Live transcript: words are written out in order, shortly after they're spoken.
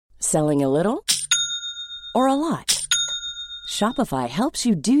Selling a little or a lot? Shopify helps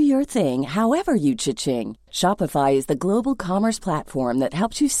you do your thing however you cha-ching. Shopify is the global commerce platform that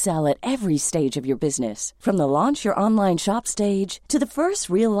helps you sell at every stage of your business. From the launch your online shop stage to the first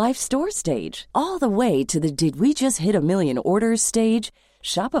real-life store stage, all the way to the did we just hit a million orders stage.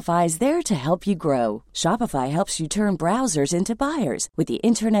 Shopify is there to help you grow. Shopify helps you turn browsers into buyers with the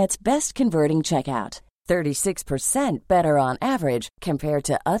internet's best converting checkout. 36% better on average compared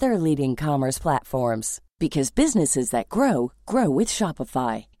to other leading commerce platforms. Because businesses that grow, grow with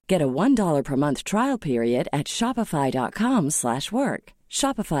Shopify. Get a $1 per month trial period at shopify.com/work.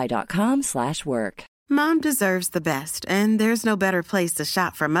 Shopify.com/work. Mom deserves the best, and there's no better place to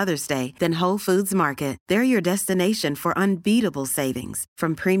shop for Mother's Day than Whole Foods Market. They're your destination for unbeatable savings,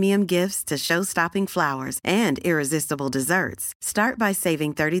 from premium gifts to show-stopping flowers and irresistible desserts. Start by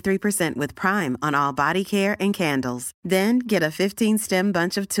saving 33% with Prime on all body care and candles. Then get a 15-stem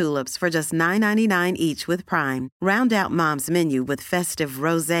bunch of tulips for just $9.99 each with Prime. Round out Mom's menu with festive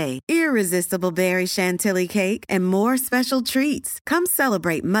rosé, irresistible berry chantilly cake, and more special treats. Come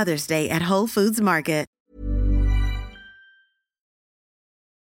celebrate Mother's Day at Whole Foods Market.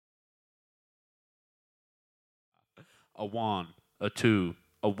 A 1, a 2,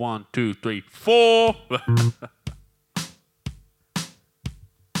 a 1, 2, 3, 4.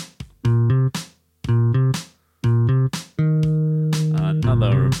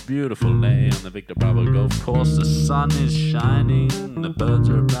 Another beautiful day on the Victor Bravo Golf Course. The sun is shining, the birds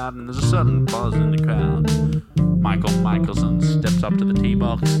are about, and there's a certain buzz in the crowd. Michael Michelson steps up to the tee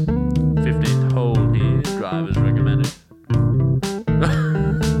box. 15th hole here, drivers recommended.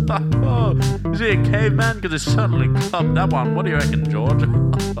 Oh, is he a caveman? Because he certainly clubbed that one. What do you reckon, George? I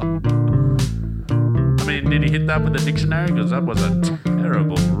mean, did he hit that with the dictionary? Because that was a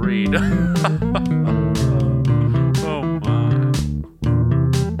terrible read. Oh, my.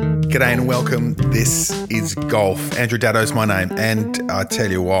 G'day and welcome. This is Golf. Andrew Daddo's my name. And I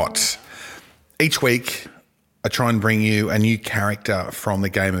tell you what, each week I try and bring you a new character from the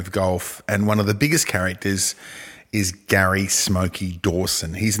game of golf. And one of the biggest characters is Gary Smokey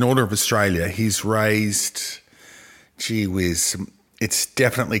Dawson. He's an Order of Australia. He's raised, gee whiz, it's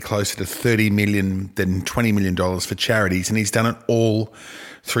definitely closer to $30 million than $20 million for charities, and he's done it all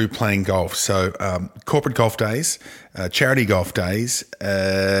through playing golf. So corporate golf days, charity golf days,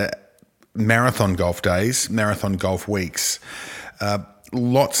 marathon golf days, marathon golf weeks,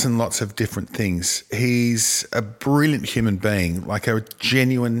 lots and lots of different things. He's a brilliant human being, like a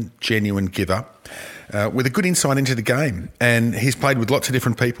genuine giver. With a good insight into the game. And he's played with lots of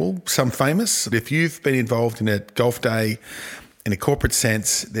different people, some famous. If you've been involved in a golf day in a corporate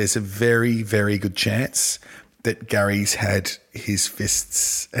sense, there's a very, very good chance that Gary's had his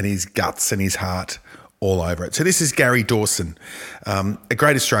fists and his guts and his heart all over it. So this is Gary Dawson, a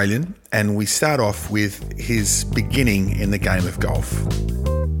great Australian, and we start off with his beginning in the game of golf.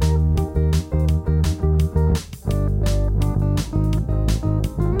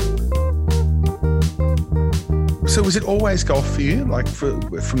 So was it always golf for you, like from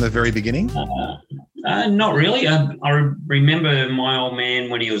the very beginning? Not really. I remember my old man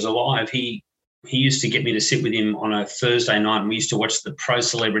when he was alive, he used to get me to sit with him on a Thursday night, and we used to watch the Pro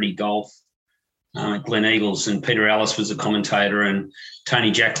Celebrity Golf. Glenn Eagles and Peter Ellis was the commentator, and Tony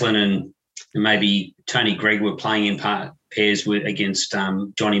Jacklin and maybe Tony Gregg were playing in pairs against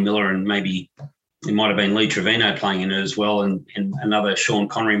Johnny Miller, and maybe it might have been Lee Trevino playing in it as well, and another Sean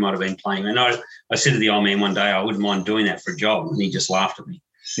Connery might have been playing. And I said to the old man one day, I wouldn't mind doing that for a job, and he just laughed at me.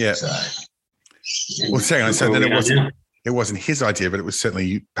 Yeah. So then it wasn't his idea, but it was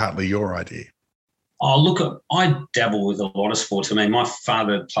certainly partly your idea. Oh, look, I dabble with a lot of sports. I mean, my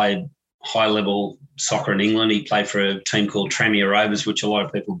father played high-level soccer in England. He played for a team called Tranmere Rovers, which a lot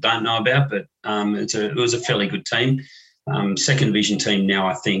of people don't know about, but it was a fairly good team. Second division team now,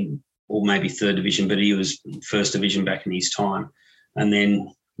 I think, or maybe third division, but he was first division back in his time. And then,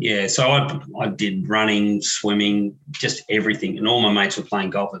 so I did running, swimming, just everything. And all my mates were playing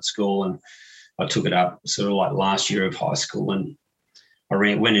golf at school, and I took it up sort of like last year of high school. And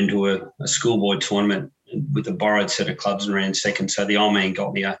I went into a schoolboy tournament with a borrowed set of clubs and ran second. So the old man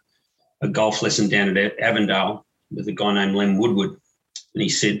got me a golf lesson down at Avondale with a guy named Lem Woodward. And he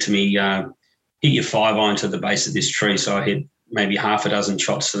said to me, hit your 5-iron to the base of this tree. So I hit maybe half a dozen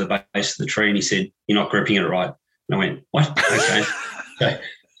shots to the base of the tree, and he said, "You're not gripping it right." And I went, "What?" Okay.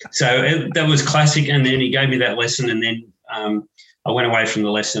 So that was classic. And then he gave me that lesson, and then I went away from the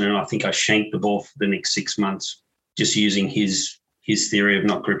lesson, and I think I shanked the ball for the next 6 months, just using his theory of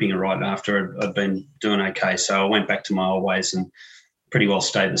not gripping it right after I'd been doing okay. So I went back to my old ways and pretty well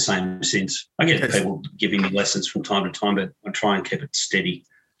stayed the same since. I get people giving me lessons from time to time, but I try and keep it steady.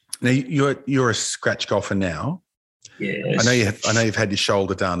 Now you're a scratch golfer now. Yes. I know you've had your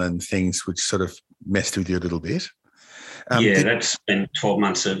shoulder done and things which sort of messed with you a little bit. That's been 12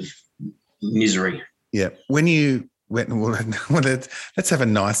 months of misery. Yeah. When you went, well, let's have a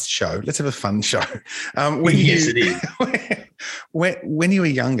nice show. Let's have a fun show. Yes, it is. When you were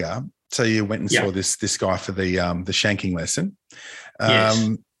younger, so you went and Yeah. saw this guy for the shanking lesson. Yes.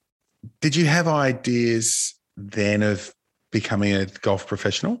 Did you have ideas then of becoming a golf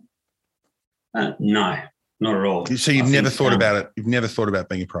professional? No, not at all. So you've never thought about it. You've never thought about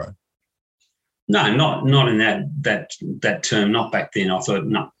being a pro. No, not in that term. Not back then. I thought,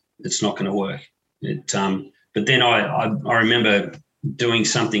 no, it's not going to work. But then I remember doing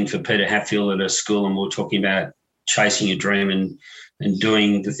something for Peter Hatfield at a school, and we were talking about chasing your dream and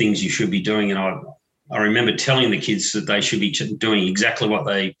doing the things you should be doing. And I remember telling the kids that they should be doing exactly what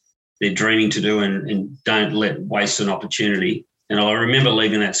they're dreaming to do, and don't waste an opportunity. And I remember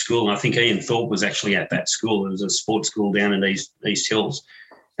leaving that school, and I think Ian Thorpe was actually at that school. It was a sports school down in East Hills.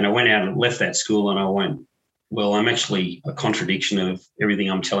 And I went out and left that school, and I went, well, I'm actually a contradiction of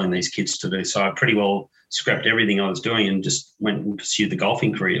everything I'm telling these kids to do. So I pretty well scrapped everything I was doing and just went and pursued the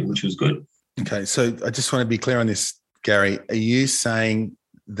golfing career, which was good. Okay, so I just want to be clear on this, Gary. Are you saying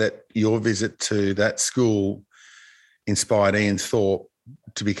that your visit to that school inspired Ian Thorpe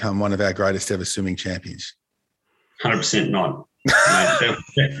to become one of our greatest ever swimming champions? 100% not.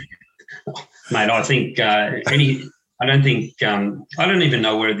 Mate, I think I don't even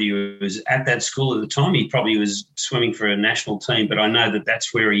know whether he was at that school at the time. He probably was swimming for a national team, but I know that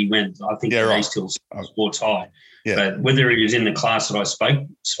that's where he went. I think at East Hills Sports High. Yeah. But whether he was in the class that I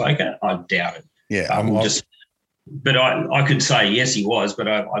spoke at, I doubt it. Yeah, But I could say yes, he was, but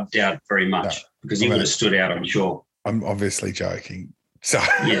I doubt it very much because he would have stood out, I'm sure. I'm obviously joking. So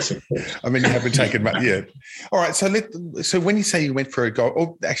yes, of course. I mean, you haven't taken much. Yeah. All right. So when you say you went for a golf,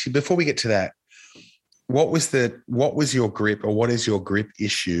 or actually, before we get to that, what was your grip, or what is your grip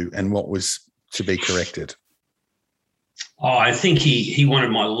issue, and what was to be corrected? Oh, I think he wanted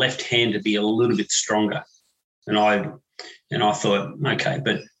my left hand to be a little bit stronger, and I thought, okay,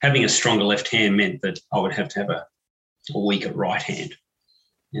 but having a stronger left hand meant that I would have to have a weaker right hand,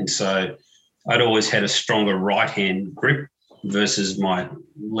 and so I'd always had a stronger right hand grip versus my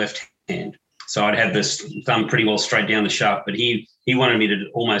left hand. So I'd have this thumb pretty well straight down the shaft, but he wanted me to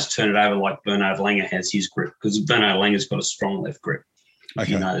almost turn it over like Bernard Langer has his grip, because Bernard Langer's got a strong left grip.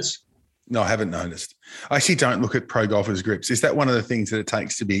 Okay. You notice? No, I haven't noticed. I actually don't look at pro golfers' grips. Is that one of the things that it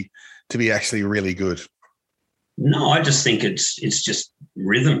takes to be actually really good? No, I just think it's just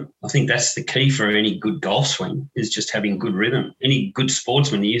rhythm. I think that's the key for any good golf swing, is just having good rhythm. Any good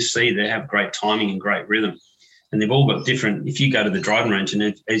sportsman you see, they have great timing and great rhythm. And they've all got different – if you go to the driving range,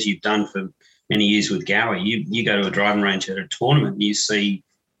 and as you've done for many years with Gowie, you go to a driving range at a tournament and you see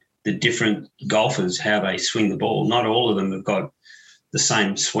the different golfers, how they swing the ball. Not all of them have got the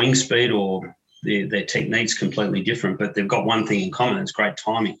same swing speed, or their technique's completely different, but they've got one thing in common. It's great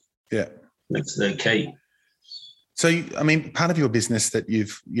timing. Yeah. That's the key. So, I mean, part of your business that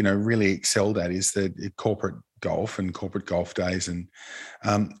you've, really excelled at is the corporate golf and corporate golf days. And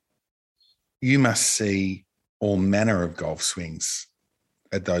you must see all manner of golf swings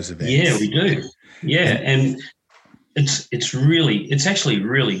at those events. Yeah, we do. Yeah, and it's actually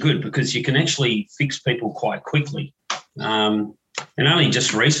really good, because you can actually fix people quite quickly. And only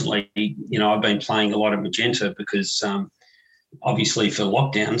just recently, I've been playing a lot of Magenta because obviously for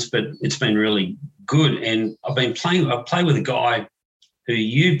lockdowns, but it's been really good. And I play with a guy who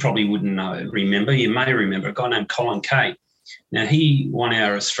you probably wouldn't remember. You may remember a guy named Colin Kay. Now, he won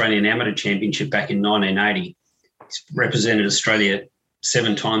our Australian Amateur Championship back in 1980. He's represented Australia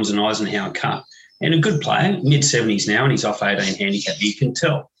 7 times in Eisenhower Cup. And a good player, mid-70s now, and he's off 18 handicap. You can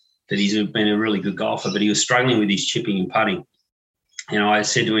tell that he's been a really good golfer, but he was struggling with his chipping and putting. I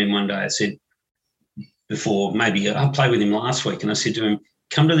said to him one day, before maybe I played with him last week, and I said to him,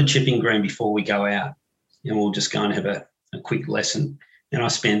 come to the chipping green before we go out, and we'll just go and have a quick lesson. And I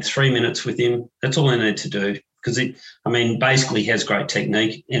spent 3 minutes with him. That's all I need to do, because basically he has great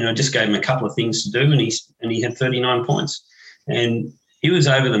technique. And I just gave him a couple of things to do, and he had 39 points. And he was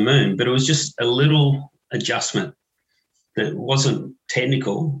over the moon, but it was just a little adjustment that wasn't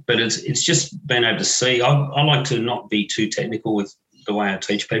technical, but it's just being able to see. I like to not be too technical with the way I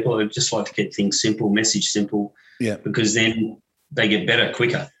teach people. I just like to keep things simple, message simple, because then they get better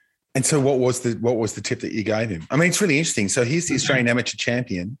quicker. And so what was the tip that you gave him? I mean, it's really interesting. So he's the Australian amateur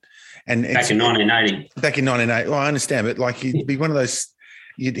champion. And back in 1980. Back in 1980. Well, I understand, but like he'd be one of those,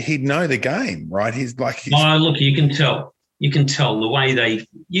 he'd know the game, right? Look, you can tell. You can tell the way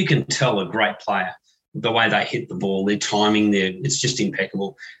you can tell a great player. the way they hit the ball, their timing, it's just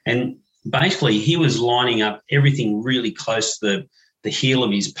impeccable. And basically, he was lining up everything really close to the heel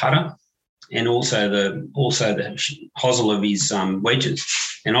of his putter, and also the hosel of his wedges.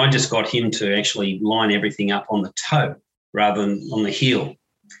 And I just got him to actually line everything up on the toe rather than on the heel.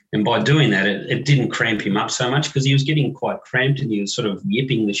 And by doing that, it didn't cramp him up so much, because he was getting quite cramped and he was sort of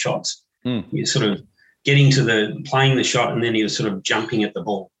yipping the shots. He was sort of getting to playing the shot, and then he was sort of jumping at the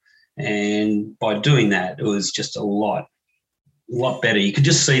ball. And by doing that, it was just a lot better. You could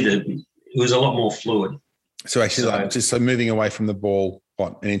just see that it was a lot more fluid. So actually, so moving away from the ball,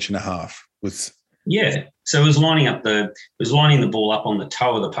 what, an inch and a half was? Yeah. So it was lining the ball up on the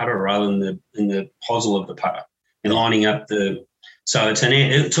toe of the putter rather than in the hosel of the putter, and lining up so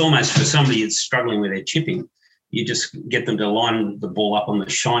it's almost, for somebody that's struggling with their chipping, you just get them to line the ball up on the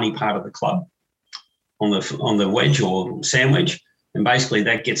shiny part of the club, on the wedge or sand wedge, and basically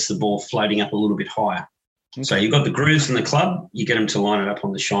that gets the ball floating up a little bit higher. Okay. So you've got the grooves in the club, you get them to line it up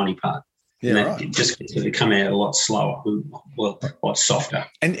on the shiny part. Yeah, and that just gets it to come out a lot slower, a lot softer.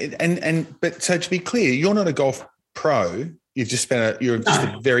 But so to be clear, you're not a golf pro. You've just you're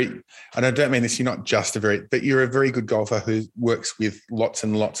a very, and I don't mean this, you're not just but you're a very good golfer who works with lots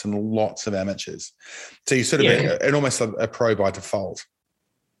and lots and lots of amateurs. So you're sort of almost a pro by default.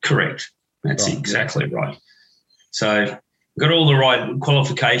 Correct. That's exactly right. So got all the right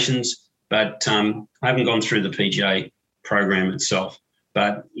qualifications, but I haven't gone through the PGA program itself.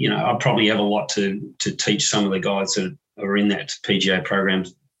 But, I probably have a lot to teach some of the guys that are in that PGA program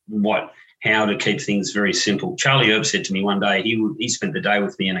how to keep things very simple. Charlie Erb said to me one day, he spent the day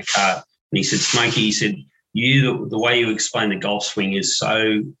with me in a car, and he said, Smokey, he said, the way you explain the golf swing is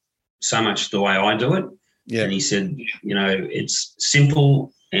so much the way I do it. Yeah. And he said, it's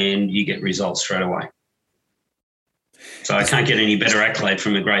simple and you get results straight away. So I can't get any better accolade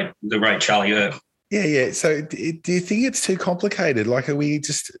from the great Charlie Erb. Yeah. So do you think it's too complicated? Like, are we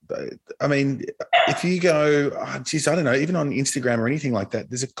just, if you go, I don't know, even on Instagram or anything like that,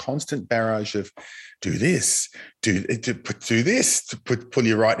 there's a constant barrage of do this, do this, to pull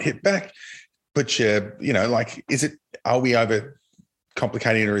your right hip back, put your, are we over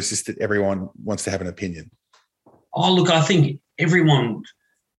complicating it, or is this that everyone wants to have an opinion? Oh, look, I think everyone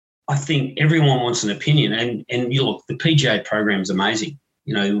wants an opinion, and you look, the PGA program is amazing.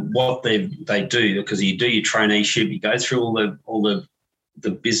 What they do, because you do your traineeship, you go through all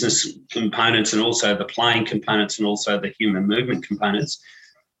the business components, and also the playing components, and also the human movement components.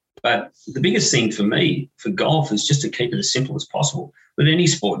 But the biggest thing for me for golf is just to keep it as simple as possible. With any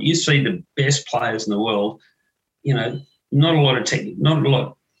sport, you see the best players in the world, not a lot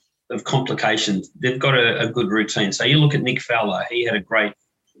of complications. They've got a good routine. So you look at Nick Fowler, he had a great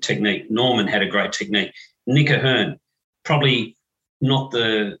technique. Norman had a great technique. Nick Ahern, probably not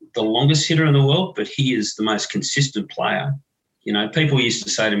the longest hitter in the world, but he is the most consistent player. People used to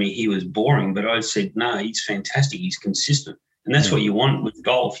say to me he was boring, but I said, no, he's fantastic. He's consistent. And that's what you want with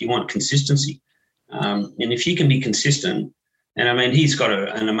golf. You want consistency. And if you can be consistent, and he's got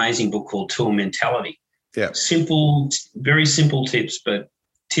an amazing book called Tour Mentality. Yeah. Simple, very simple tips, but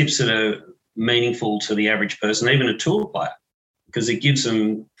tips that are meaningful to the average person, even a tour player, because it gives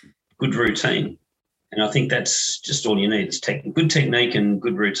them good routine. And I think that's just all you need is good technique and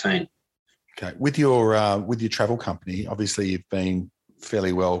good routine. Okay. With your travel company, obviously you've been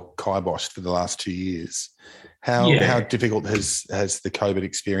fairly well kiboshed for the last 2 years. How difficult has the COVID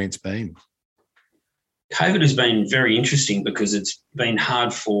experience been? COVID has been very interesting because it's been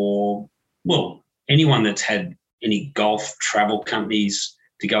hard for, anyone that's had any golf travel companies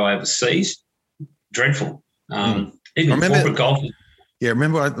to go overseas. Dreadful. Even corporate golf. Yeah,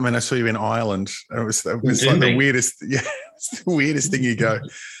 remember when I saw you in Ireland? It was like the weirdest. Yeah, it's the weirdest thing. You go,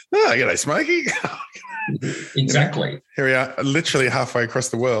 g'day, Smokey. Exactly. Here we are, literally halfway across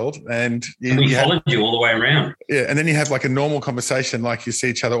the world, and we followed you all the way around. Yeah, and then you have like a normal conversation, like you see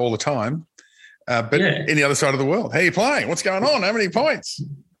each other all the time, but in the other side of the world. How are you playing? What's going on? How many points?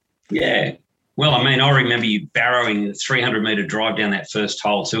 Yeah. Well, I remember you barrowing the 300-metre drive down that first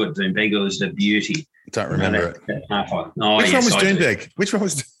hole too at Doonbeg. It was a beauty. Don't remember it. Which one was Doonbeg? Which one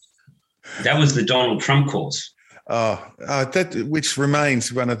was? That was the Donald Trump course. Which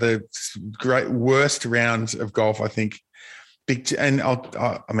remains one of the great worst rounds of golf, I think. This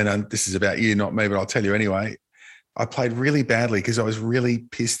is about you, not me, but I'll tell you anyway. I played really badly because I was really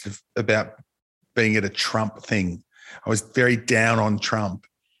pissed about being at a Trump thing. I was very down on Trump.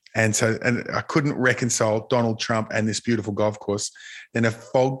 And I couldn't reconcile Donald Trump and this beautiful golf course. Then a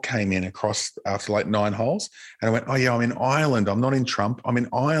fog came in across after like 9 holes. And I went, I'm in Ireland. I'm not in Trump. I'm in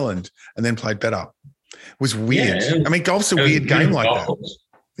Ireland. And then played better. It was weird. Yeah, golf's a weird game like that. Course.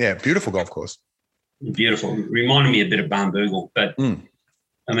 Yeah, beautiful golf course. beautiful. It reminded me a bit of Barnbougle. But,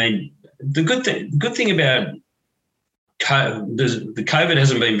 I mean, the good thing about the COVID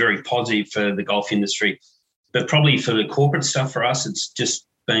hasn't been very positive for the golf industry, but probably for the corporate stuff for us, it's just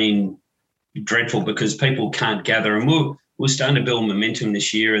been dreadful because people can't gather. And we're starting to build momentum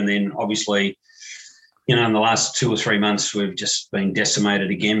this year, and then obviously, in the last 2 or 3 months, we've just been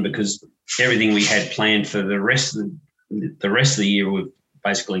decimated again because everything we had planned for the rest of the year, we're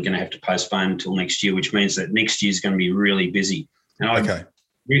basically going to have to postpone until next year, which means that next year is going to be really busy. And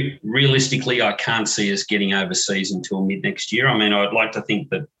realistically, I can't see us getting overseas until mid next year. I mean, I'd like to think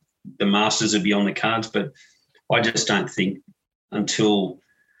that the Masters would be on the cards, but I just don't think until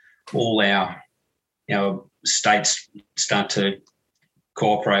all our states start to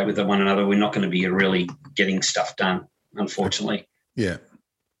cooperate with one another, we're not going to be really getting stuff done, unfortunately. Yeah.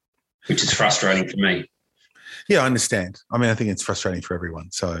 Which is frustrating for me. Yeah, I understand. I mean, I think it's frustrating for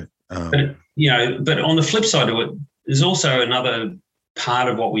everyone. So, but on the flip side of it, there's also another part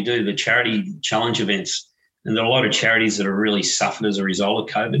of what we do, the charity challenge events. And there are a lot of charities that have really suffered as a result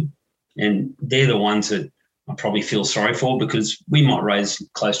of COVID. And they're the ones that I probably feel sorry for because we might raise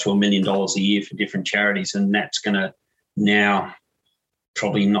close to $1 million a year for different charities. And that's going to now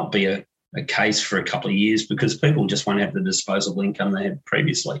probably not be a case for a couple of years because people just won't have the disposable income they had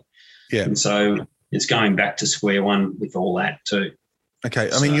previously. Yeah. And so it's going back to square one with all that too. Okay.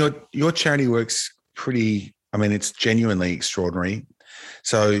 I mean, your charity works pretty, I mean, it's genuinely extraordinary.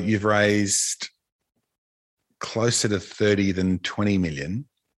 So you've raised closer to 30 than 20 million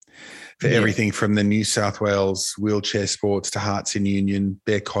for everything from the New South Wales wheelchair sports to Hearts in Union,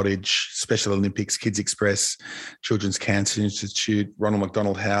 Bear Cottage, Special Olympics, Kids Express, Children's Cancer Institute, Ronald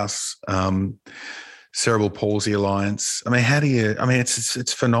McDonald House, Cerebral Palsy Alliance. I mean,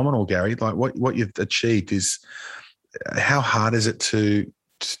 it's phenomenal, Gary. Like what you've achieved is, how hard is it to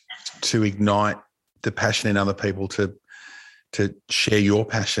ignite the passion in other people to share your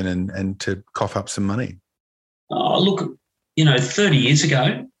passion and to cough up some money? Oh, look, 30 years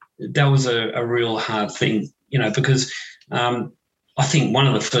ago, that was a real hard thing, because I think one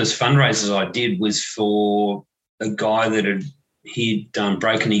of the first fundraisers I did was for a guy that he'd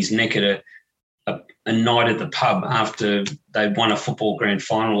broken his neck at a night at the pub after they'd won a football grand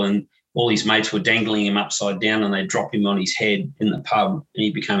final, and all his mates were dangling him upside down and they dropped him on his head in the pub and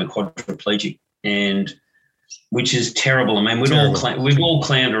he became a quadriplegic, and which is terrible. I mean, we've all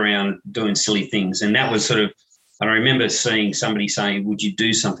clowned around doing silly things, and that was sort of, and I remember seeing somebody saying, would you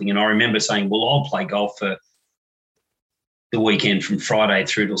do something? And I remember saying, well, I'll play golf for the weekend from Friday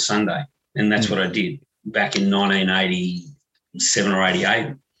through till Sunday. And that's what I did back in 1987 or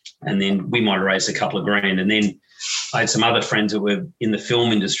 88. And then we might have raised a couple of grand. And then I had some other friends that were in the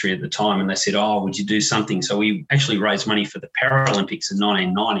film industry at the time, and they said, oh, would you do something? So we actually raised money for the Paralympics in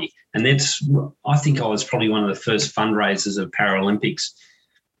 1990. And I think I was probably one of the first fundraisers of Paralympics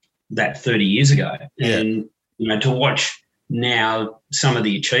that 30 years ago. Yeah. And to watch now some of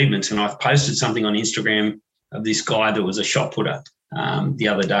the achievements, and I've posted something on Instagram of this guy that was a shot putter the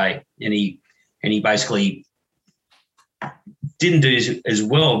other day, and he basically didn't do as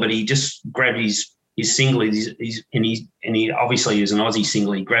well, but he just grabbed his singlet, and he obviously is an Aussie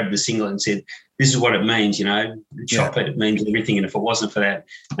singlet. He grabbed the singlet and said, "This is what it means, shot put, it means everything." And if it wasn't for that,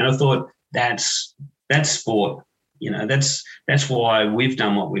 and I thought that's sport, that's why we've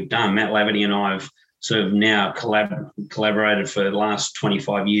done what we've done. Matt Laverty and I have sort of now collaborated for the last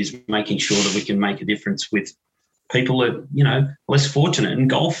 25 years, making sure that we can make a difference with people that, less fortunate. And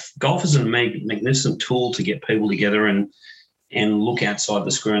golf is a magnificent tool to get people together and look outside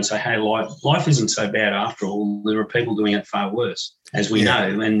the square and say, hey, life isn't so bad after all. There are people doing it far worse, as we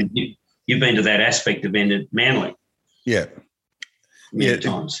know. And you've been to that aspect of it at Manly. Yeah. Many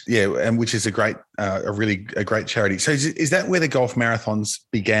times. Yeah, and which is a great charity. So is that where the golf marathons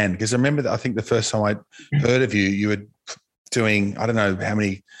began? Because I remember that I think the first time I heard of you were doing, I don't know how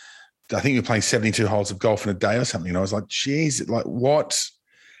many, I think you were playing 72 holes of golf in a day or something. And I was like, geez, like what,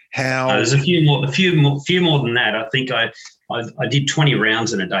 how? There's a few more than that. I think I did 20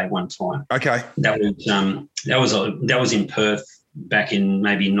 rounds in a day one time. Okay. That was in Perth back in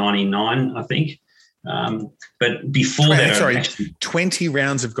maybe 99, I think. But before that, 20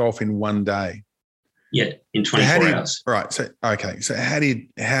 rounds of golf in one day. Yeah, in 24 hours. Right. So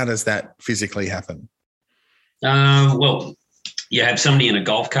how does that physically happen? Well, you have somebody in a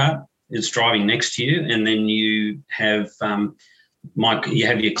golf cart that's driving next to you, and then you have you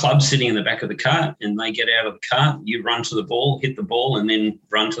have your club sitting in the back of the cart, and they get out of the cart. You run to the ball, hit the ball, and then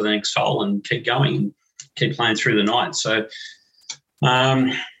run to the next hole and keep going and keep playing through the night. So.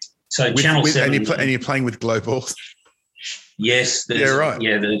 So Channel 7. And you're playing with glow balls? Yes. Yeah, right.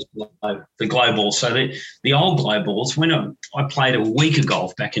 Yeah, there's the glow balls. So the old glow balls, when I played a week of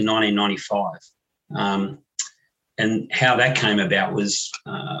golf back in 1995, and how that came about was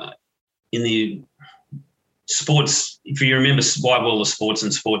in the sports, if you remember Wide World of Sports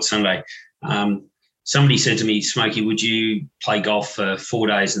and Sports Sunday, somebody said to me, Smokey, would you play golf for 4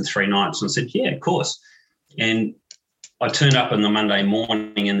 days and 3 nights? And I said, yeah, of course. And I turned up on the Monday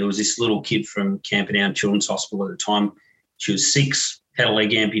morning and there was this little kid from Camperdown Children's Hospital at the time. She was 6, had a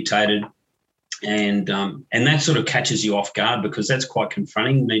leg amputated. And that sort of catches you off guard because that's quite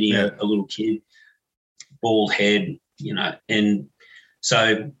confronting, meeting a little kid, bald head, and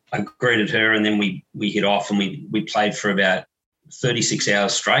so I greeted her and then we hit off and we played for about 36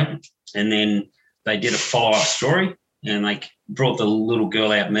 hours straight. And then they did a follow-up story and they brought the little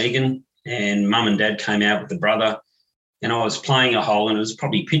girl out, Megan, and mum and dad came out with the brother. And I was playing a hole and it was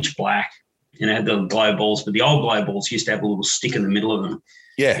probably pitch black and it had the glow balls, but the old glow balls used to have a little stick in the middle of them.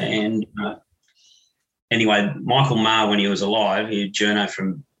 Yeah. And anyway, Michael Maher, when he was alive, he had journo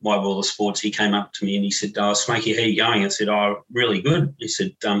from Wide World of Sports, he came up to me and he said, Smokey, how are you going? I said, really good. He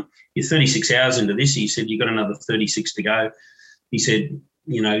said, you're 36 hours into this. He said, you've got another 36 to go. He said,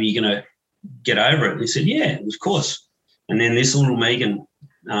 you're going to get over it. And he said, yeah, of course. And then this little Megan,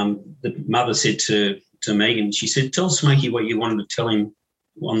 the mother said to Megan, she said, tell Smokey what you wanted to tell him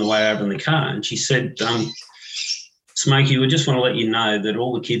on the way over in the car. And she said, Smokey, we just want to let you know that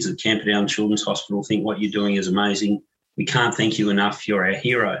all the kids at Camperdown Children's Hospital think what you're doing is amazing. We can't thank you enough. You're our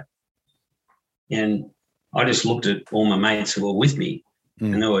hero. And I just looked at all my mates who were with me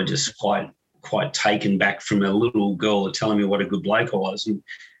and they were just quite taken back from a little girl telling me what a good bloke I was.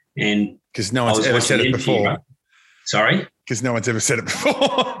 And because no one's ever said it before. Right? Sorry? Because no one's ever said it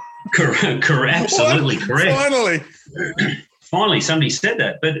before. Correct. Absolutely correct. Finally somebody said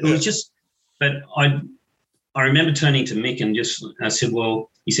that. But it was just, but I remember turning to Mick and I said,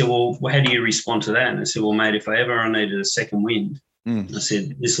 he said, well, how do you respond to that? And I said, well, mate, if I ever needed a second wind, I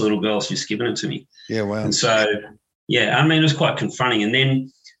said, this little girl's just given it to me. Yeah, wow. And so, it was quite confronting. And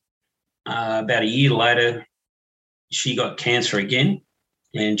then about a year later, she got cancer again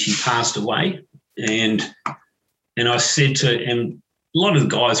and she passed away. And I said and a lot of the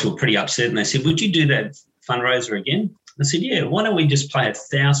guys were pretty upset and they said, would you do that fundraiser again? I said, yeah, why don't we just play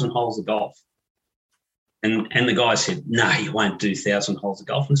 1,000 holes of golf? And the guy said, no, you won't do 1,000 holes of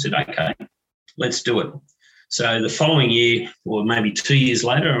golf. And I said, okay, let's do it. So the following year, or maybe 2 years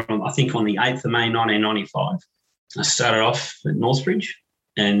later, I think on the 8th of May 1995, I started off at Northbridge.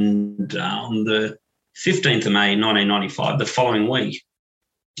 And on the 15th of May 1995, the following week,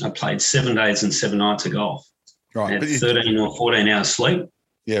 I played 7 days and 7 nights of golf. Right. Had 13 or 14 hours sleep.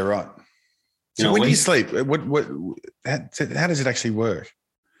 Yeah, right. So when do you sleep? How does it actually work?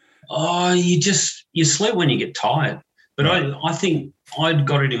 Oh, you sleep when you get tired. But right. I think I'd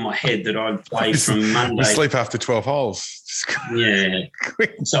got it in my head that I'd play from Monday. You sleep after 12 holes. Yeah.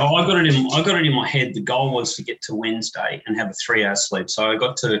 So I got it in my head. The goal was to get to Wednesday and have a 3-hour sleep. So I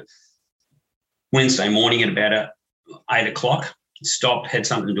got to Wednesday morning at about 8 o'clock, stopped, had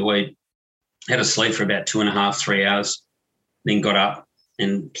something to eat, had a sleep for about 2.5, 3 hours, then got up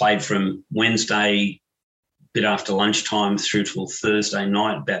and played from Wednesday bit after lunchtime through till Thursday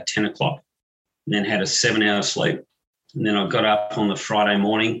night, about 10 o'clock, and then had a 7-hour sleep. And then I got up on the Friday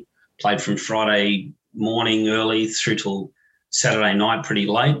morning, played from Friday morning early through till Saturday night pretty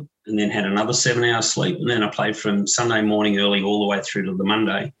late, and then had another 7-hour sleep. And then I played from Sunday morning early all the way through to the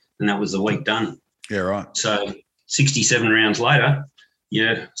Monday, and that was the week done. Yeah, right. So 67 rounds later,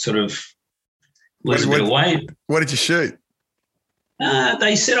 sort of lose a bit of weight. What did you shoot?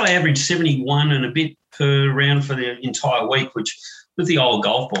 They said I averaged 71 and a bit per round for the entire week, which with the old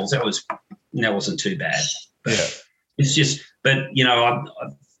golf balls, that wasn't too bad. But it's just, but a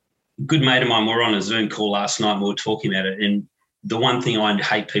good mate of mine, we were on a Zoom call last night and we were talking about it. And the one thing I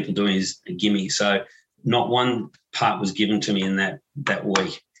hate people doing is a gimme. So not one part was given to me in that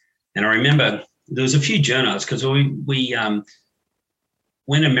week. And I remember there was a few journos because we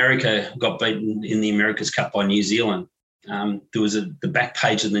when America got beaten in the America's Cup by New Zealand, there was the back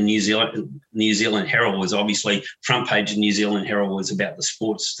page of the New Zealand Herald was obviously front page of New Zealand Herald was about the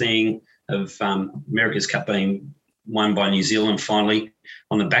sports thing of America's Cup being won by New Zealand finally.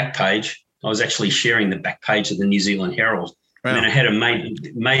 On the back page, I was actually sharing the back page of the New Zealand Herald. Wow. And then I had a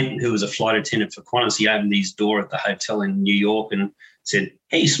mate who was a flight attendant for Qantas. He opened his door at the hotel in New York and said,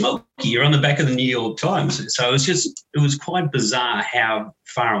 "Hey, Smokey, you're on the back of the New York Times." So it was quite bizarre how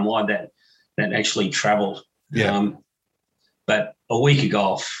far and wide that actually travelled. Yeah. But a week of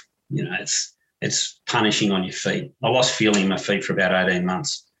golf, it's punishing on your feet. I lost feeling in my feet for about 18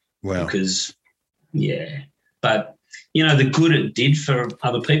 months. Wow. Because, but the good it did for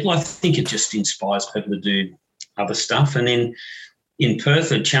other people, I think it just inspires people to do other stuff. And then in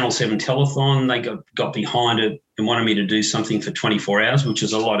Perth at Channel 7 Telethon, they got behind it and wanted me to do something for 24 hours, which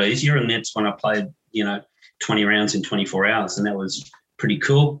is a lot easier. And that's when I played, 20 rounds in 24 hours, and that was pretty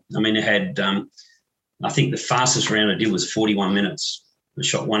cool. I mean, it had, I think the fastest round I did was 41 minutes. I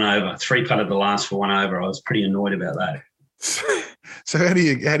shot 1 over, 3-putted the last for 1 over. I was pretty annoyed about that. So how do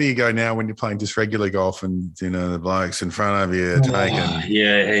you go now when you're playing just regular golf and the blokes in front of you taking?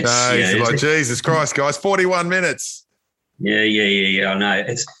 Like, Jesus Christ, guys, 41 minutes. Yeah. I know.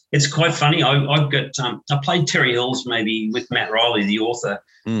 It's quite funny. I played Terry Hills maybe with Matt Riley, the author,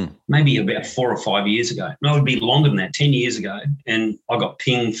 maybe about 4 or 5 years ago. No, it would be longer than that, 10 years ago. And I got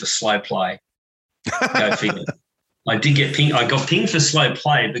pinged for slow play. Go figure. I did get pinged. I got pinged for slow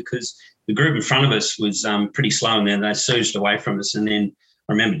play because the group in front of us was pretty slow, and then they surged away from us. And then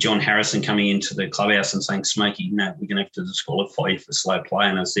I remember John Harrison coming into the clubhouse and saying, "Smokey, no, we're going to have to disqualify you for slow play."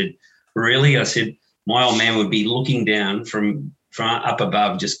 And I said, "Really?" I said, "My old man would be looking down from up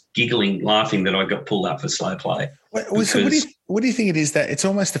above, just giggling, laughing that I got pulled up for slow play." So what do you think it is that it's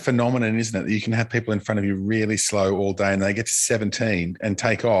almost a phenomenon, isn't it, that you can have people in front of you really slow all day and they get to 17 and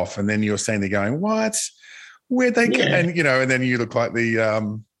take off, and then you're saying they're going, "What? Where'd they go?" And and then you look like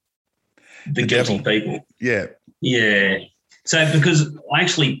the guilty devil. People. Yeah. Yeah. So because I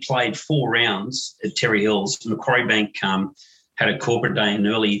actually played 4 rounds at Terry Hills, Macquarie Bank had a corporate day in the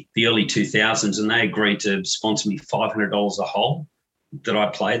early 2000s, and they agreed to sponsor me $500 a hole that I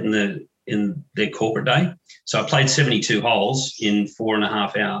played in their corporate day. So I played 72 holes in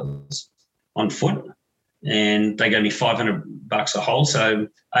 4.5 hours on foot, and they gave me $500 a hole. So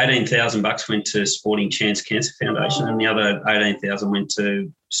 $18,000 went to Sporting Chance Cancer Foundation, and the other $18,000 went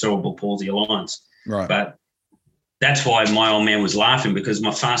to Cerebral Palsy Alliance. Right. But that's why my old man was laughing, because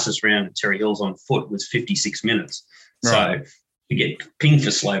my fastest round at Terry Hills on foot was 56 minutes. Right. So to get pinged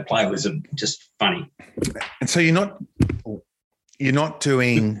for slow play was just funny. And so you're not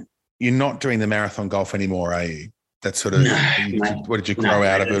doing the marathon golf anymore, are you? That sort of what did you grow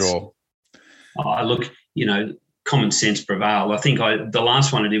out of it, or? Look, common sense prevailed. I think the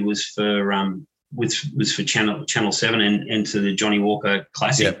last one I did was for Channel 7 and to the Johnny Walker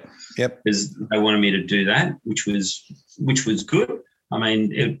Classic. Yep. Because they wanted me to do that, which was good. I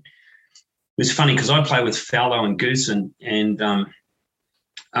mean, it was funny because I play with Fowler and Goose, and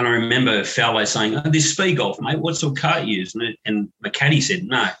I remember Fowler saying, "Oh, this speed golf, mate, what sort of cart you use?" And McCaddy said,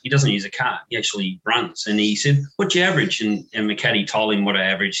 "No, he doesn't use a cart. He actually runs." And he said, "What's your average?" And McCaddy told him what I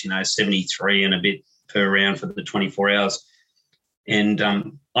averaged, 73 and a bit per round for the 24 hours. And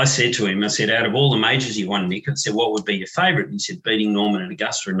I said to him, out of all the majors you won, Nick, I said, what would be your favourite? And he said, beating Norman at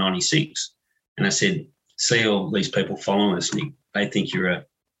Augusta in 96. And I said, see all these people following us, Nick, they think you're a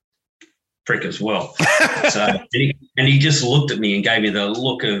prick as well. And he just looked at me and gave me the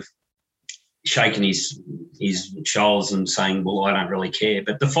look of shaking his shoulders and saying, well, I don't really care.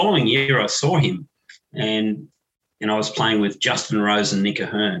 But the following year I saw him, and I was playing with Justin Rose and Nick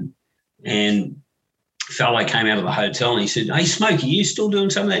Ahern, and fellow came out of the hotel and he said, "Hey, Smokey, you still doing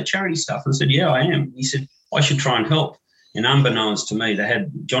some of that charity stuff?" I said, "Yeah, I am." He said, "I should try and help." And unbeknownst to me,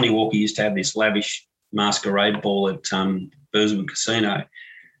 Johnny Walker used to have this lavish masquerade ball at Burswood Casino.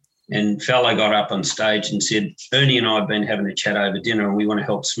 And fellow got up on stage and said, "Ernie and I have been having a chat over dinner, and we want to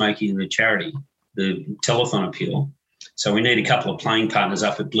help Smokey in the charity, the telethon appeal. So we need a couple of playing partners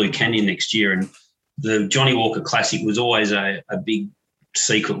up at Blue Canyon next year." And the Johnny Walker Classic was always a big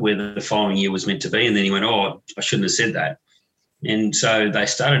secret where the following year was meant to be. And then he went, "Oh, I shouldn't have said that." And so they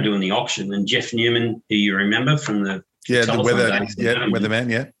started doing the auction, and Jeff Newman, who you remember from the weatherman,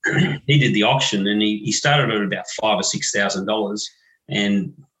 he did the auction, and he started at about $5,000 or $6,000.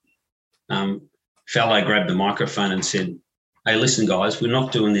 And fellow grabbed the microphone and said, "Hey, listen, guys, we're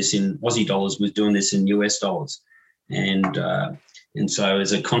not doing this in Aussie dollars, we're doing this in US dollars." And so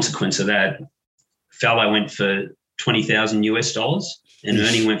as a consequence of that, fellow went for $20,000 US, and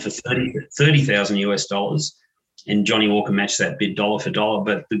Ernie went for $30,000 US, and Johnny Walker matched that bid dollar for dollar.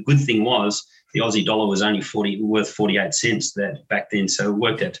 But the good thing was the Aussie dollar was only worth 48 cents that back then, so it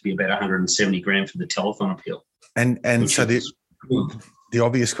worked out to be about 170 grand for the telethon appeal. And so the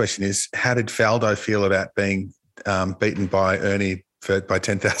obvious question is, how did Faldo feel about being beaten by Ernie by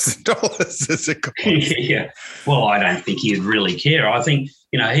 $10,000 as a cost? Yeah, well, I don't think he'd really care. I think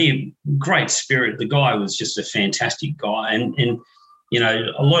he great spirit. The guy was just a fantastic guy, and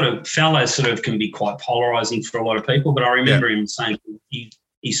a lot of fellows sort of can be quite polarizing for a lot of people. But I remember him saying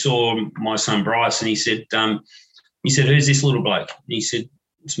he saw my son Bryce, and he said, "Who's this little bloke?" And he said,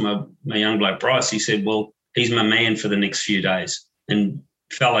 "It's my young bloke Bryce." He said, "Well, he's my man for the next few days." And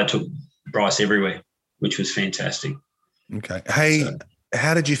fellow took Bryce everywhere. which was fantastic. Okay. Hey,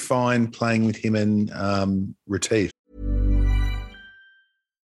 how did you find playing with him and Retief?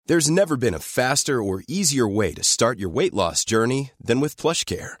 There's never been a faster or easier way to start your weight loss journey than with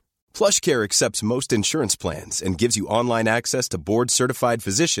PlushCare. PlushCare accepts most insurance plans and gives you online access to board-certified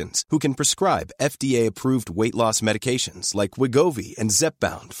physicians who can prescribe FDA-approved weight loss medications like Wegovy and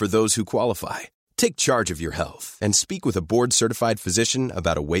Zepbound for those who qualify. Take charge of your health and speak with a board-certified physician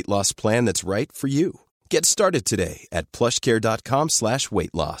about a weight loss plan that's right for you. Get started today at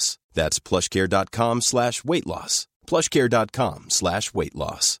plushcare.com/weight loss. That's plushcare.com/weight loss. plushcare.com/weight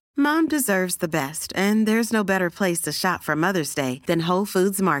loss. Mom deserves the best, and there's no better place to shop for Mother's Day than Whole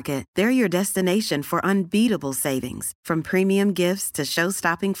Foods Market. They're your destination for unbeatable savings, from premium gifts to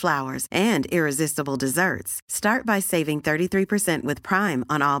show-stopping flowers and irresistible desserts. Start by saving 33% with Prime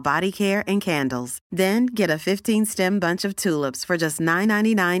on all body care and candles. Then get a 15-stem bunch of tulips for just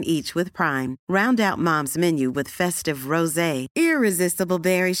 $9.99 each with Prime. Round out Mom's menu with festive rosé, irresistible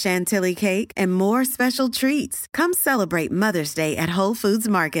berry chantilly cake, and more special treats. Come celebrate Mother's Day at Whole Foods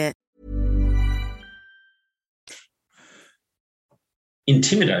Market.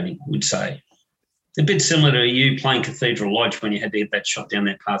 Intimidating, I would say. A bit similar to you playing Cathedral Lodge when you had to get that shot down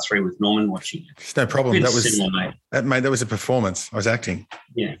that par 3 with Norman watching you. It's no problem. That was similar, mate. That was a performance. I was acting.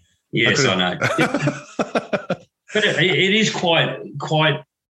 Yeah. Yes, I know. But it is quite.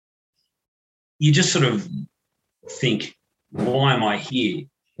 You just sort of think, why am I here?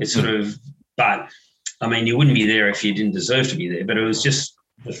 It's sort of, but I mean, you wouldn't be there if you didn't deserve to be there. But it was just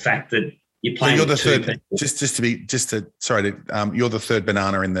the fact that you're playing. You're the with two third. people. You're the third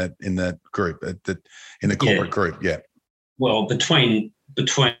banana in the group, in the corporate group. Yeah. Well, between the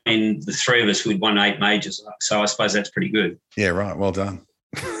three of us, we'd won 8 majors, so I suppose that's pretty good. Yeah. Right. Well done.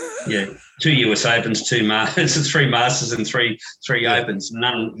 Yeah, 2 US Opens, 2 Masters, 3 Masters, and three Opens.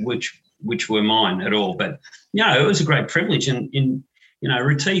 None which were mine at all. But it was a great privilege, and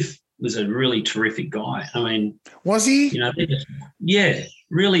Retief was a really terrific guy. I mean, was he?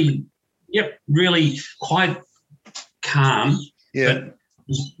 Really. Yep, really quite calm. Yeah. But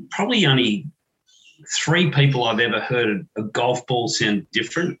probably only 3 people I've ever heard a golf ball sound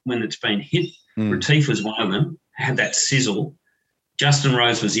different when it's been hit. Retief was one of them, had that sizzle. Justin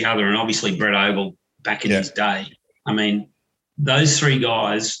Rose was the other, and obviously Brett Ogle back in his day. I mean, those 3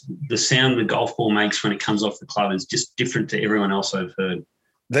 guys, the sound the golf ball makes when it comes off the club is just different to everyone else I've heard.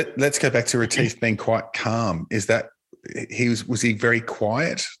 Let's go back to Retief being quite calm. Is that was he very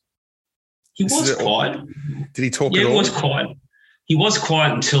quiet? He was quiet. Did he talk at all? Yeah, he was quiet. He was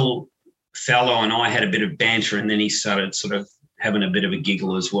quiet until Fallow and I had a bit of banter, and then he started sort of having a bit of a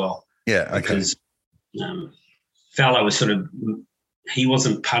giggle as well. Yeah, okay. Because Fallow was he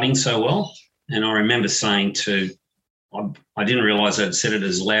wasn't putting so well, and I remember saying I didn't realise I'd said it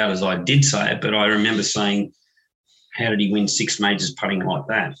as loud as I did say it, but I remember saying, how did he win 6 majors putting like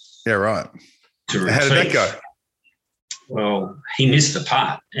that? Yeah, right. How did that go? Well, he missed the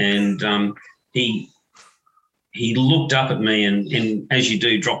putt, and he looked up at me and as you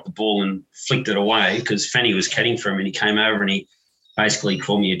do, dropped the ball and flicked it away because Fanny was caddying for him, and he came over and he basically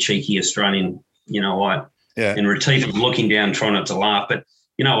called me a cheeky Australian, what? Yeah. And Retief was looking down, trying not to laugh. But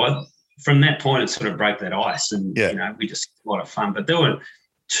you know what? From that point, it sort of broke that ice, and we just had a lot of fun. But there were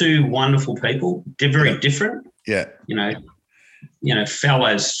 2 wonderful people. They're very different. Yeah.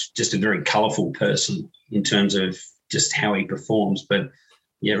 Fallow's just a very colourful person in terms of just how he performs. But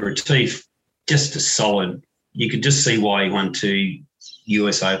Retief, just a solid. You could just see why he won 2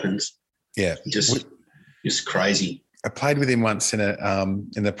 US Opens. Yeah. Just crazy. I played with him once in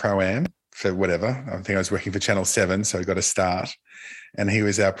the Pro-Am for whatever. I think I was working for Channel 7, so he got a start. And he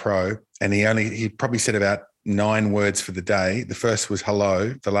was our pro. And he probably said about 9 words for the day. The first was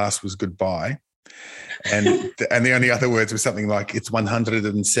hello. The last was goodbye. And the only other words were something like, it's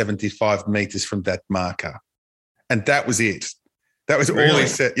 175 metres from that marker. And that was it. That was all he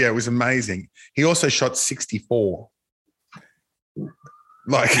said. Yeah, it was amazing. He also shot 64. It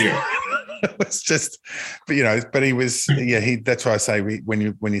was just, but he was, that's why I say when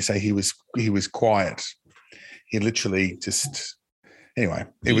you say he was quiet, he literally just, anyway,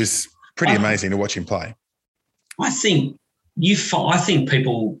 it was pretty amazing to watch him play. I think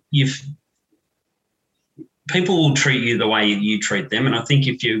people will treat you the way you treat them. And I think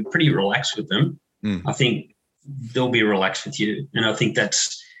if you're pretty relaxed with them, I think they'll be relaxed with you. And I think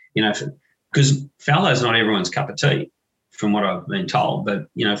that's, because Fallow's not everyone's cup of tea from what I've been told. But,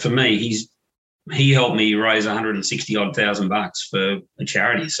 for me, he helped me raise $160,000 for a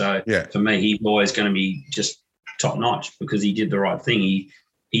charity. So for me, he's always going to be just top notch because he did the right thing.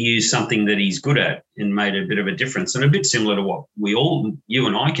 he used something that he's good at and made a bit of a difference, and a bit similar to what you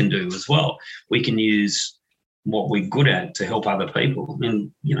and I can do as well. We can use what we're good at to help other people.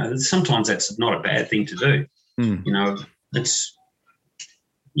 And, sometimes that's not a bad thing to do.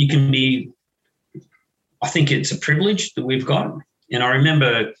 I think it's a privilege that we've got. And I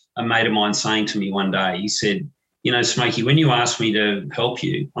remember a mate of mine saying to me one day, he said, Smokey, when you asked me to help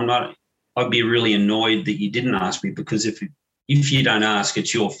you, I'd be really annoyed that you didn't ask me, because if you don't ask,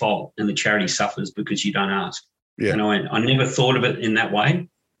 it's your fault and the charity suffers because you don't ask. Yeah. And I never thought of it in that way,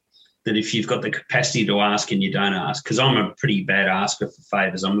 that if you've got the capacity to ask and you don't ask, because I'm a pretty bad asker for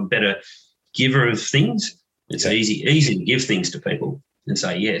favours. I'm a better giver of things. It's easy to give things to people and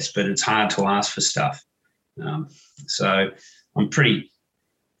say yes, but it's hard to ask for stuff. So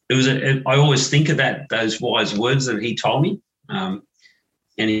I always think of those wise words that he told me.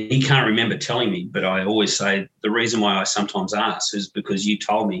 And he can't remember telling me, but I always say the reason why I sometimes ask is because you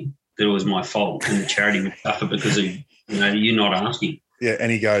told me that it was my fault and the charity would suffer because of you not asking. Yeah,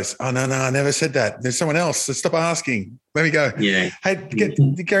 and he goes, "Oh no, I never said that. There's someone else. So stop asking. Let me go." Yeah. Hey,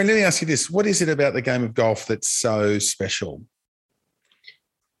 Gary, let me ask you this: what is it about the game of golf that's so special?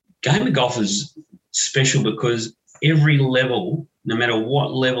 Game of golf is special because every level, no matter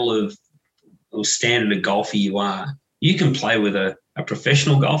what level of standard of golfer you are, you can play with a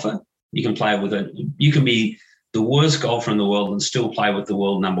professional golfer. You can be the worst golfer in the world and still play with the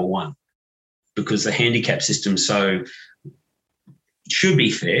world number one, because the handicap system should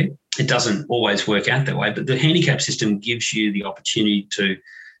be fair. It doesn't always work out that way, but the handicap system gives you the opportunity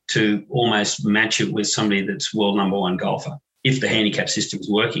to almost match it with somebody that's world number one golfer if the handicap system is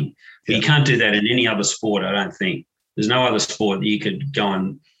working. But you can't do that in any other sport, I don't think. There's no other sport that you could go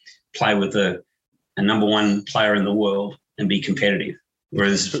and play with a number one player in the world and be competitive,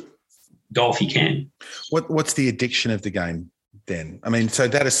 whereas golf you can. What's the addiction of the game then? I mean, so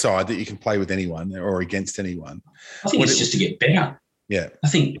that aside, that you can play with anyone or against anyone. I think it's just to get better. Yeah. I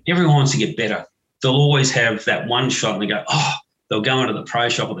think everyone wants to get better. They'll always have that one shot and they go, they'll go into the pro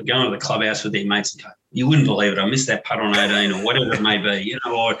shop or they'll go into the clubhouse with their mates and go, you wouldn't believe it, I missed that putt on 18 or whatever it may be,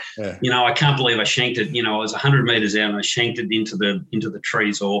 I can't believe I shanked it. I was 100 metres out and I shanked it into the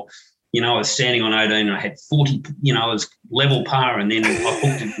trees, or, I was standing on 18 and I had 40, I was level par and then I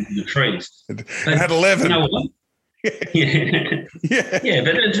hooked it into the trees. But I had 11. You know what? Yeah,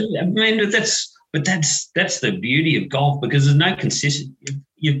 but that's the beauty of golf, because there's no consistency.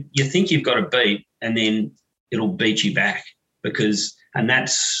 You think you've got to beat, and then it'll beat you back, and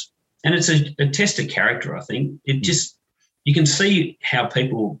it's a test of character. I think you can see how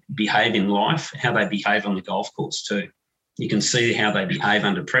people behave in life, how they behave on the golf course too. You can see how they behave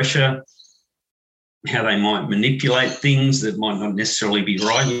under pressure, how they might manipulate things that might not necessarily be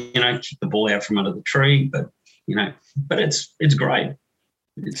right. Kick the ball out from under the tree, but it's great.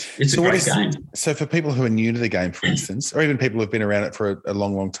 It's a great game. So for people who are new to the game, for instance, or even people who've been around it for a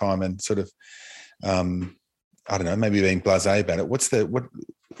long, long time and sort of, I don't know, maybe being blasé about it,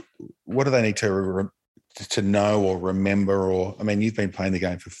 what do they need to know or remember? Or, I mean, you've been playing the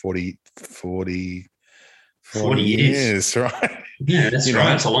game for 40 years, right? Yeah, that's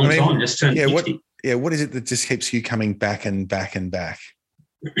right. It's a long time. Just turned 50. What is it that just keeps you coming back and back and back?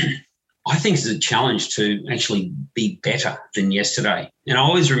 I think it's a challenge to actually be better than yesterday. And I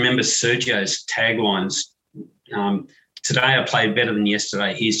always remember Sergio's taglines, today I played better than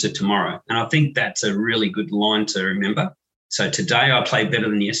yesterday, here's to tomorrow. And I think that's a really good line to remember. So today I played better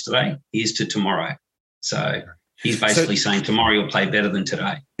than yesterday, here's to tomorrow. So he's basically saying tomorrow you'll play better than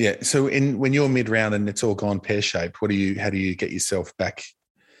today. Yeah. So when you're mid-round and it's all gone pear-shaped, how do you get yourself back?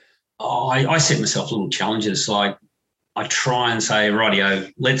 I set myself little challenges. Like I try and say,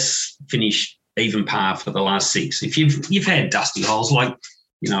 rightio, let's finish even par for the last 6. If you've had dusty holes, like,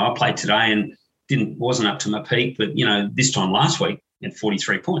 I played today and wasn't up to my peak, but, this time last week at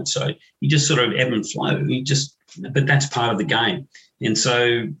 43 points. So you just sort of ebb and flow. But that's part of the game. And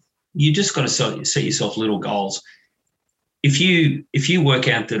so you just got to set yourself little goals. If you work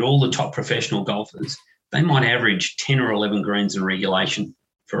out that all the top professional golfers, they might average 10 or 11 greens in regulation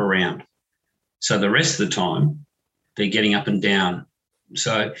for a round. So the rest of the time, they're getting up and down.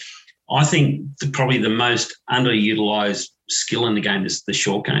 So I think probably the most underutilized skill in the game is the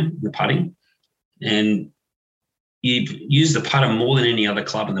short game, the putting. And you use the putter more than any other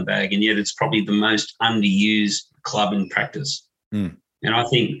club in the bag, and yet it's probably the most underused club in practice. And I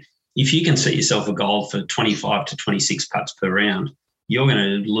think if you can set yourself a goal for 25 to 26 putts per round, you're going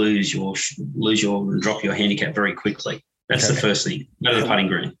to lose your drop your handicap very quickly. That's the first thing. Go to the putting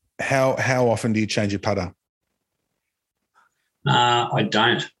green. How often do you change your putter? I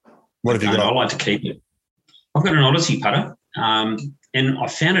don't. What have you got? I like to keep it. I've got an Odyssey putter. And I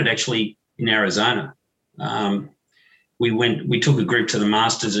found it actually in Arizona. We took a group to the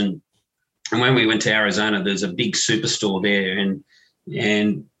Masters, and when we went to Arizona, there's a big superstore there, and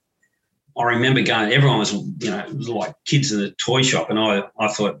I remember going. Everyone was, it was like kids in the toy shop, and I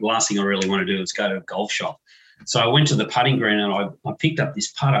thought the last thing I really want to do is go to a golf shop. So I went to the putting green and I picked up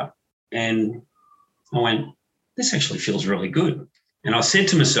this putter, and I went, this actually feels really good. And I said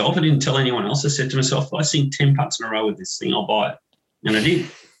to myself, I didn't tell anyone else, I said to myself, if I sing 10 putts in a row with this thing, I'll buy it. And I did.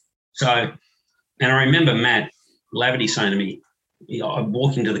 So, and I remember Matt Laverty saying to me, I'm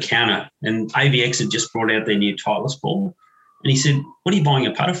walking to the counter, and AVX had just brought out their new Titleist ball. And he said, what are you buying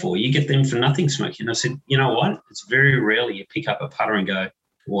a putter for? You get them for nothing, Smokey. And I said, you know what? It's very rarely you pick up a putter and go,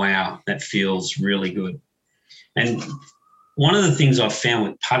 wow, that feels really good. And one of the things I've found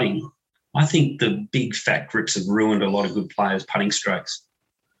with putting, I think the big fat grips have ruined a lot of good players' putting strokes.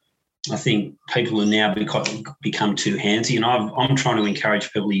 I think people have now become too handsy, and I'm trying to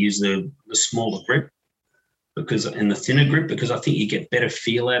encourage people to use the smaller grip and the thinner grip, because I think you get better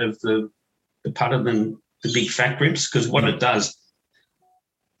feel out of the putter than the big fat grips, because what it does,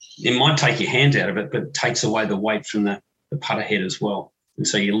 it might take your hand out of it, but it takes away the weight from the putter head as well. And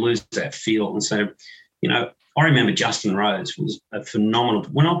so you lose that feel. And so, I remember Justin Rose was a phenomenal.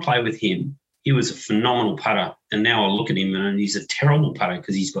 When I play with him, he was a phenomenal putter. And now I look at him and he's a terrible putter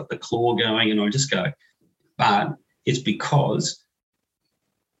because he's got the claw going, and I just go, but it's because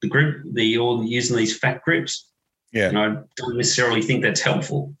the grip, you're using these fat grips. Yeah. And I don't necessarily think that's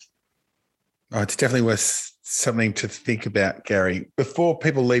helpful. Oh, it's definitely worth something to think about, Gary. Before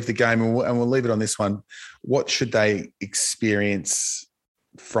people leave the game, and we'll leave it on this one, what should they experience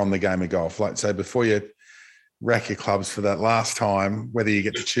from the game of golf? Like, so before you rack your clubs for that last time, whether you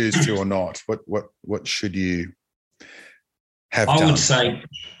get to choose to or not, what should you have done? I would say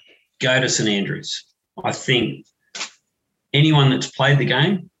go to St Andrews. I think anyone that's played the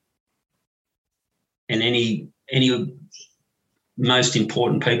game and any most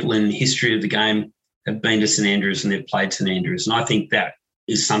important people in the history of the game have been to St Andrews and they've played St Andrews. And I think that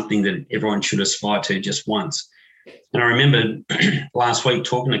is something that everyone should aspire to just once. And I remember last week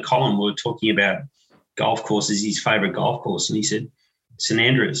talking to Colin, we were talking about golf courses, his favourite golf course, and he said, St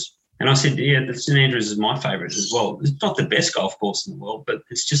Andrews. And I said, yeah, the St Andrews is my favourite as well. It's not the best golf course in the world, but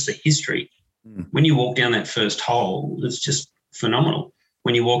it's just the history. When you walk down that first hole, it's just phenomenal.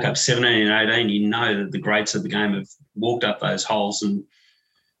 When you walk up 17 and 18, you know that the greats of the game have walked up those holes and,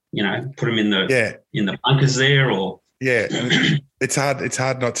 put them in the bunkers there or. Yeah. And it's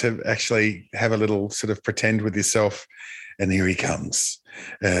hard not to actually have a little sort of pretend with yourself, and here he comes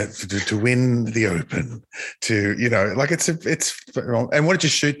to win the Open, it's. And what did you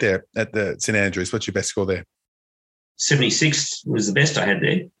shoot there at the St Andrews? What's your best score there? 76 was the best I had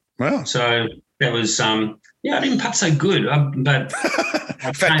there. Wow. So that was, I didn't putt so good, but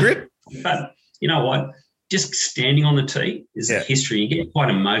fat grip. But you know what? Just standing on the tee is a history. You get quite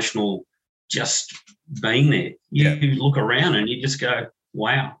emotional just being there. You look around and you just go,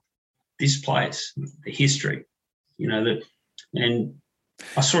 wow, this place, the history, and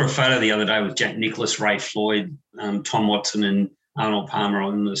I saw a photo the other day with Jack Nicklaus, Ray Floyd, Tom Watson and Arnold Palmer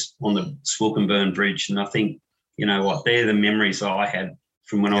on the Swilkenburn Bridge. And I think, you know what, they're the memories that I had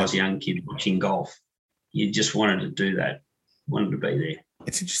from when I was a young kid watching golf. You just wanted to do that, wanted to be there.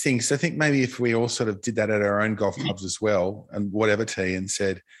 It's interesting because I think maybe if we all sort of did that at our own golf clubs as well, and whatever tee, and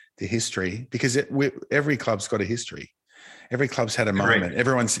said the history, because every club's got a history. Every club's had a moment.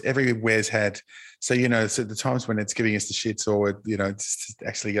 Everywhere's had. So, so the times when it's giving us the shits, or, just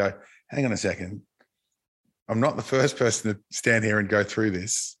actually go, hang on a second. I'm not the first person to stand here and go through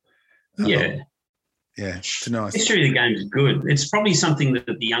this. Yeah, it's nice. History of the game is good. It's probably something that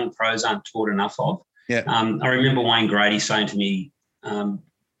the young pros aren't taught enough of. Yeah. I remember Wayne Grady saying to me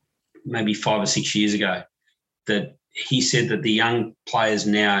maybe 5 or 6 years ago that he said that the young players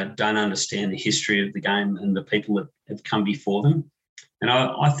now don't understand the history of the game and the people that have come before them. And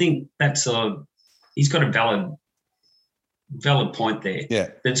I think he's got a valid point there. Yeah.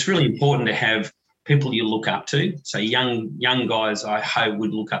 It's really important to have people you look up to. So young guys, I hope,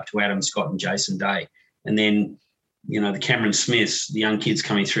 would look up to Adam Scott and Jason Day. And then, the Cameron Smiths, the young kids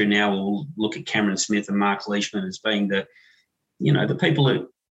coming through now will look at Cameron Smith and Mark Leishman as being the people that,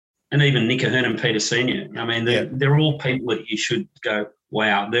 and even Nick Ahern and Peter Senior. I mean, they're all people that you should go,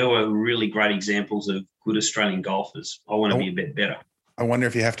 wow, they were really great examples of good Australian golfers. I want to be a bit better. I wonder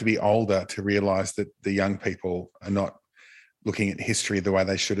if you have to be older to realise that the young people are not looking at history the way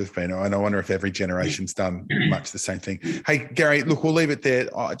they should have been. And I wonder if every generation's done much the same thing. Hey, Gary, look, we'll leave it there.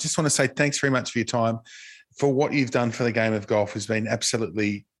 I just want to say thanks very much for your time. for what you've done for the game of golf has been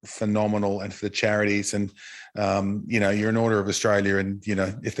absolutely phenomenal, and for the charities. And, you're an Order of Australia, and,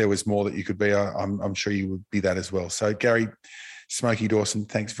 if there was more that you could be, I'm sure you would be that as well. So Gary Smokey Dawson,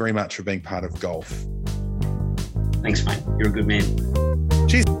 thanks very much for being part of golf. Thanks, mate. You're a good man.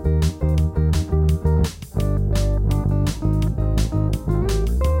 Cheers.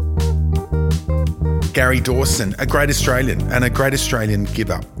 Gary Dawson, a great Australian and a great Australian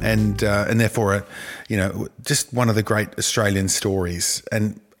giver, and therefore, just one of the great Australian stories.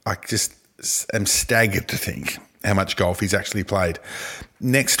 And I just am staggered to think how much golf he's actually played.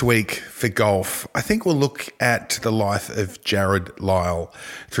 Next week for golf, I think we'll look at the life of Jarrod Lyle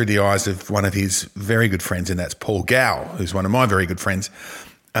through the eyes of one of his very good friends, and that's Paul Gow, who's one of my very good friends.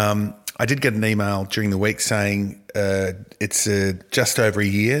 I did get an email during the week saying it's just over a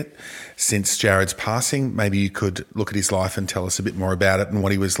year since Jarrod's passing. Maybe you could look at his life and tell us a bit more about it and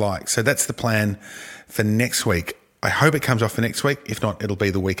what he was like. So that's the plan for next week. I hope it comes off for next week. If not, it'll be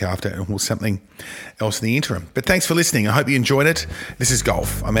the week after, and we'll something else in the interim. But thanks for listening. I hope you enjoyed it. This is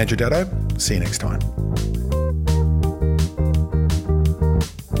Golf. I'm Andrew Dado. See you next time.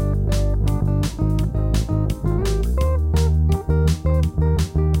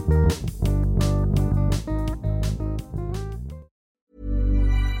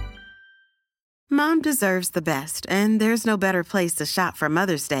 Mom deserves the best, and there's no better place to shop for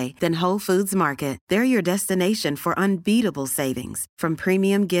Mother's Day than Whole Foods Market. They're your destination for unbeatable savings, from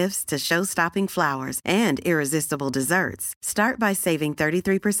premium gifts to show-stopping flowers and irresistible desserts. Start by saving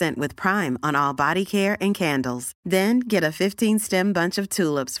 33% with Prime on all body care and candles. Then get a 15-stem bunch of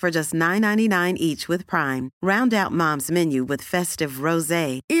tulips for just $9.99 each with Prime. Round out Mom's menu with festive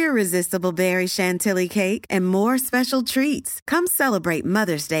rosé, irresistible berry chantilly cake, and more special treats. Come celebrate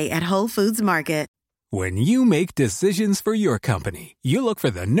Mother's Day at Whole Foods Market. When you make decisions for your company, you look for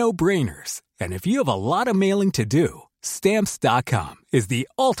the no-brainers. And if you have a lot of mailing to do, Stamps.com is the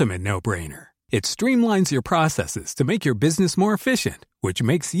ultimate no-brainer. It streamlines your processes to make your business more efficient, which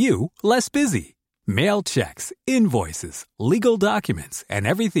makes you less busy. Mail checks, invoices, legal documents, and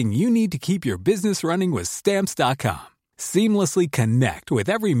everything you need to keep your business running with Stamps.com. Seamlessly connect with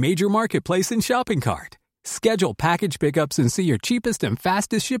every major marketplace and shopping cart. Schedule package pickups and see your cheapest and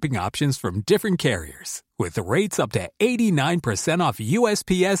fastest shipping options from different carriers, with rates up to 89% off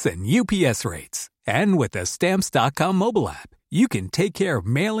USPS and UPS rates. And with the Stamps.com mobile app, you can take care of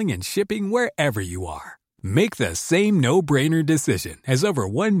mailing and shipping wherever you are. Make the same no-brainer decision as over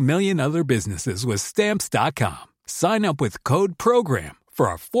 1 million other businesses with Stamps.com. Sign up with code PROGRAM for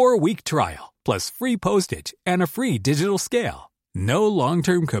a 4-week trial, plus free postage and a free digital scale. No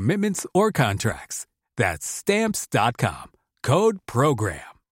long-term commitments or contracts. That's Stamps.com. Code PROGRAM.